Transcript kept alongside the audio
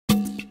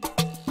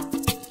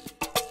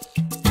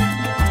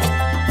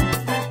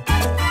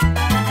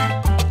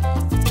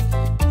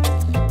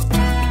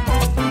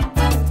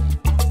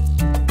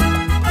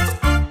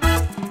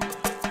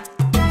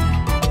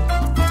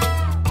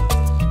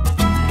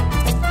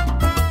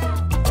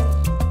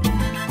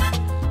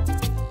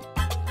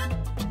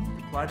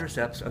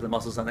quadriceps are the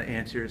muscles on the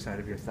anterior side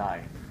of your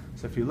thigh.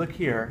 So if you look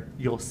here,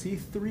 you'll see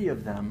 3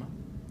 of them,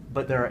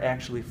 but there are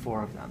actually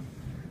 4 of them.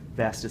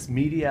 Vastus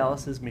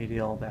medialis is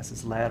medial,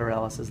 vastus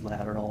lateralis is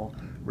lateral,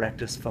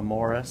 rectus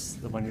femoris,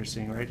 the one you're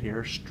seeing right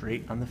here,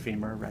 straight on the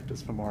femur,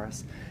 rectus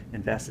femoris,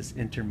 and vastus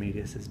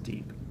intermedius is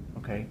deep,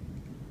 okay?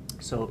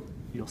 So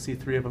you'll see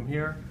 3 of them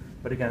here,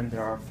 but again,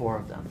 there are 4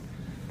 of them.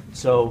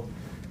 So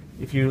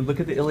if you look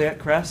at the iliac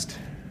crest,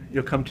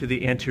 you'll come to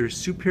the anterior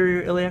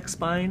superior iliac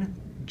spine.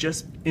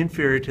 Just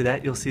inferior to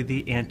that, you'll see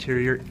the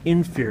anterior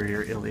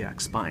inferior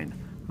iliac spine,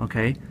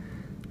 okay?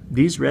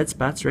 These red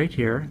spots right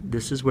here,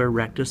 this is where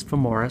rectus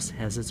femoris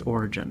has its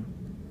origin.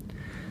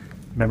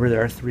 Remember,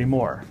 there are 3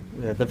 more.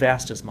 The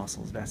vastus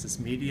muscles, vastus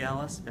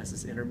medialis,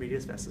 vastus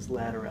intermedius, vastus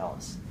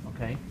lateralis,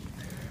 okay?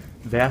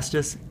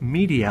 Vastus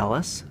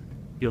medialis,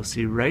 you'll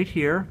see right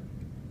here,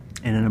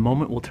 and in a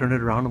moment we'll turn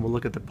it around and we'll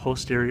look at the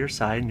posterior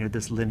side near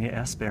this linea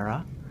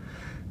aspera.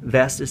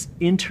 Vastus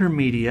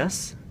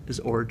intermedius,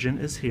 his origin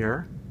is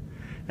here,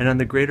 and on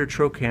the greater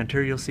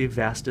trochanter you'll see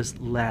vastus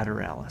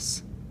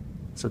lateralis.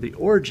 So the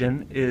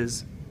origin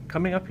is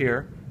coming up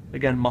here,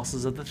 again,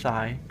 muscles of the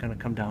thigh, going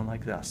to come down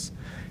like this.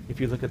 If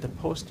you look at the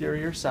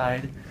posterior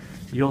side,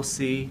 you'll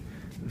see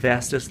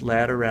vastus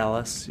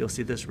lateralis, you'll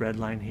see this red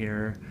line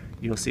here,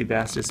 you'll see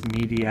vastus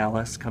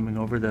medialis coming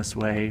over this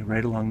way,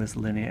 right along this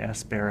linea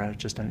aspera,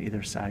 just on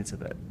either sides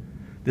of it.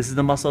 This is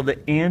the muscle of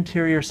the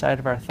anterior side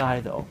of our thigh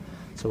though.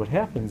 So what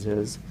happens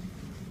is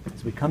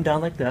we come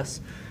down like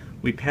this,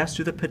 we pass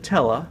through the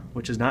patella,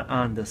 which is not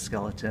on the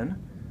skeleton,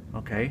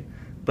 okay?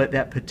 But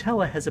that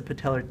patella has a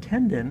patellar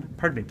tendon,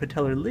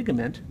 patellar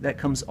ligament that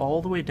comes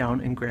all the way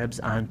down and grabs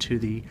onto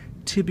the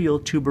tibial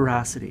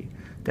tuberosity.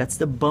 That's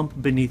the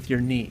bump beneath your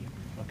knee,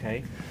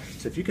 okay?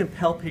 So if you can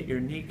palpate your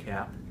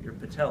kneecap, your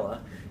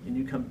patella, and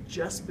you come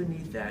just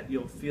beneath that,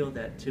 you'll feel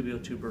that tibial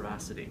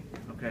tuberosity,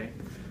 okay?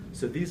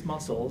 So these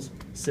muscles,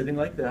 sitting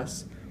like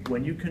this,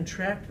 when you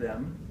contract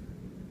them,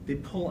 they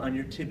pull on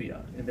your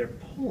tibia, and they're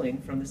pulling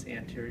from this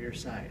anterior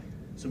side.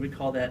 So we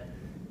call that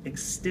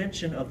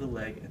extension of the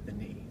leg at the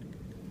knee.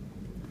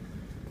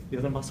 The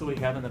other muscle we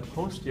have on the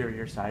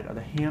posterior side are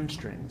the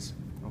hamstrings,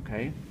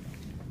 okay?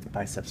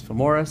 Biceps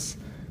femoris,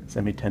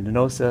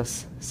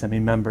 semitendinosus,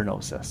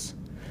 semimembranosus.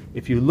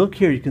 If you look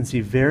here, you can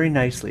see very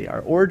nicely,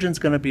 our origin's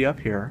going to be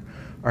up here.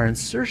 Our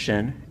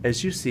insertion,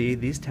 as you see,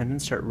 these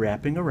tendons start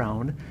wrapping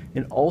around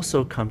and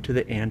also come to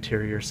the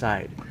anterior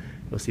side.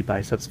 You'll see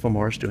biceps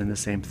femoris doing the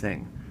same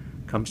thing.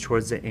 Comes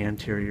towards the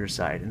anterior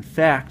side. In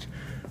fact,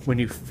 when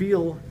you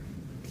feel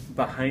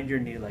behind your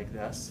knee like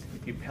this,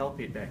 if you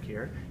palpate back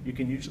here, you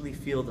can usually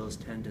feel those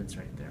tendons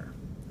right there,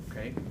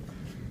 okay?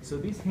 So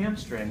these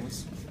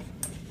hamstrings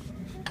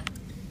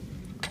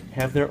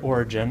have their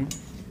origin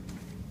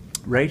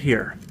right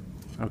here,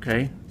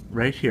 okay?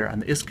 Right here on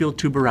the ischial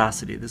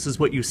tuberosity. This is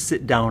what you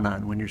sit down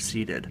on when you're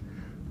seated,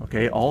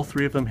 okay? All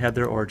 3 of them have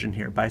their origin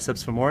here.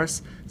 Biceps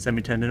femoris,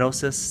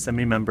 semitendinosus,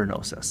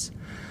 semimembranosus.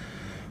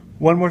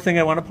 One more thing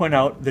I want to point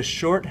out, the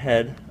short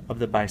head of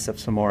the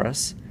biceps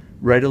femoris,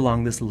 right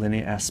along this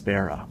linea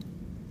aspera.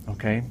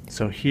 Okay,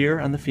 so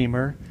here on the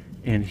femur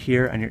and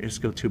here on your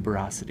ischial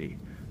tuberosity.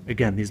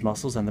 Again, these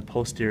muscles on the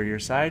posterior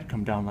side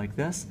come down like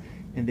this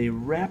and they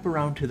wrap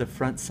around to the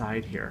front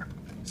side here.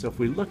 So if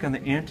we look on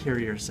the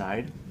anterior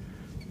side,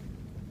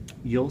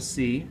 you'll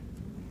see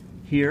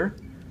here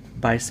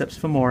biceps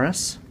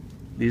femoris,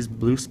 these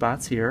blue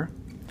spots here.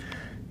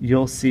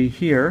 You'll see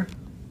here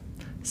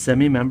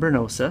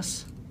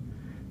semimembranosus,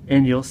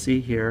 and you'll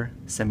see here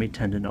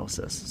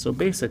semitendinosus. So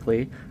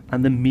basically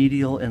on the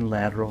medial and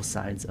lateral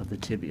sides of the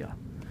tibia.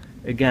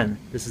 Again,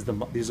 these are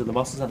the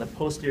muscles on the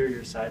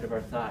posterior side of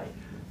our thigh.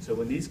 So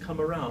when these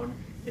come around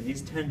and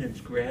these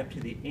tendons grab to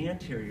the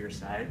anterior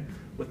side,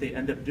 what they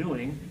end up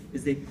doing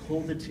is they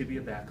pull the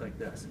tibia back like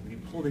this. When you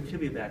pull the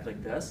tibia back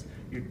like this,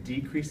 you're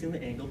decreasing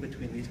the angle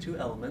between these 2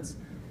 elements.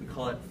 We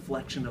call it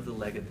flexion of the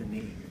leg at the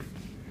knee.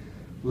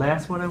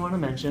 Last one I want to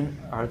mention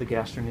are the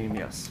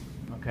gastrocnemius,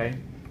 okay?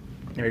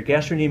 Now your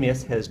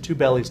gastrocnemius has 2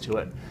 bellies to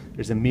it.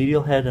 There's a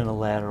medial head and a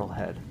lateral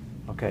head.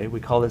 Okay, we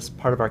call this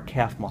part of our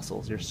calf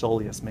muscles. Your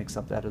soleus makes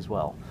up that as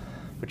well.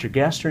 But your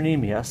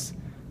gastrocnemius,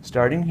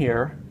 starting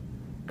here,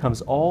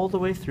 comes all the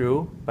way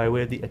through by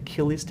way of the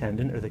Achilles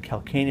tendon or the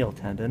calcaneal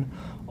tendon,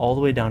 all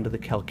the way down to the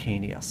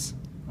calcaneus.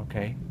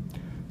 Okay,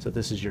 so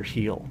this is your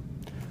heel.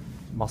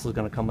 Muscle is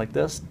going to come like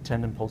this,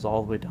 tendon pulls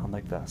all the way down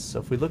like this. So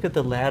if we look at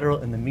the lateral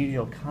and the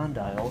medial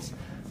condyles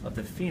of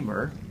the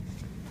femur,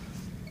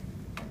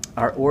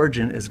 our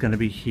origin is going to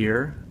be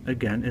here,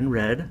 again in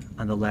red,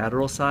 on the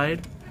lateral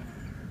side.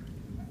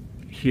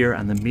 Here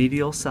on the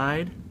medial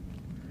side,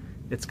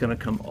 it's going to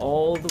come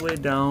all the way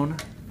down,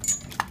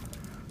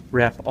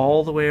 wrap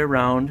all the way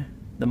around.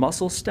 The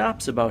muscle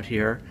stops about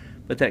here,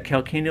 but that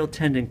calcaneal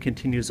tendon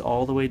continues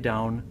all the way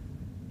down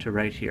to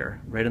right here,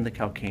 right in the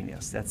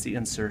calcaneus. That's the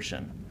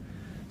insertion.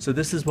 So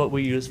this is what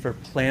we use for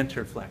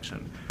plantar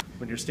flexion.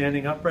 When you're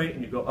standing upright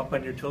and you go up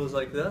on your toes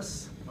like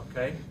this,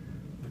 okay,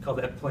 we call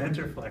that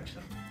plantar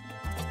flexion.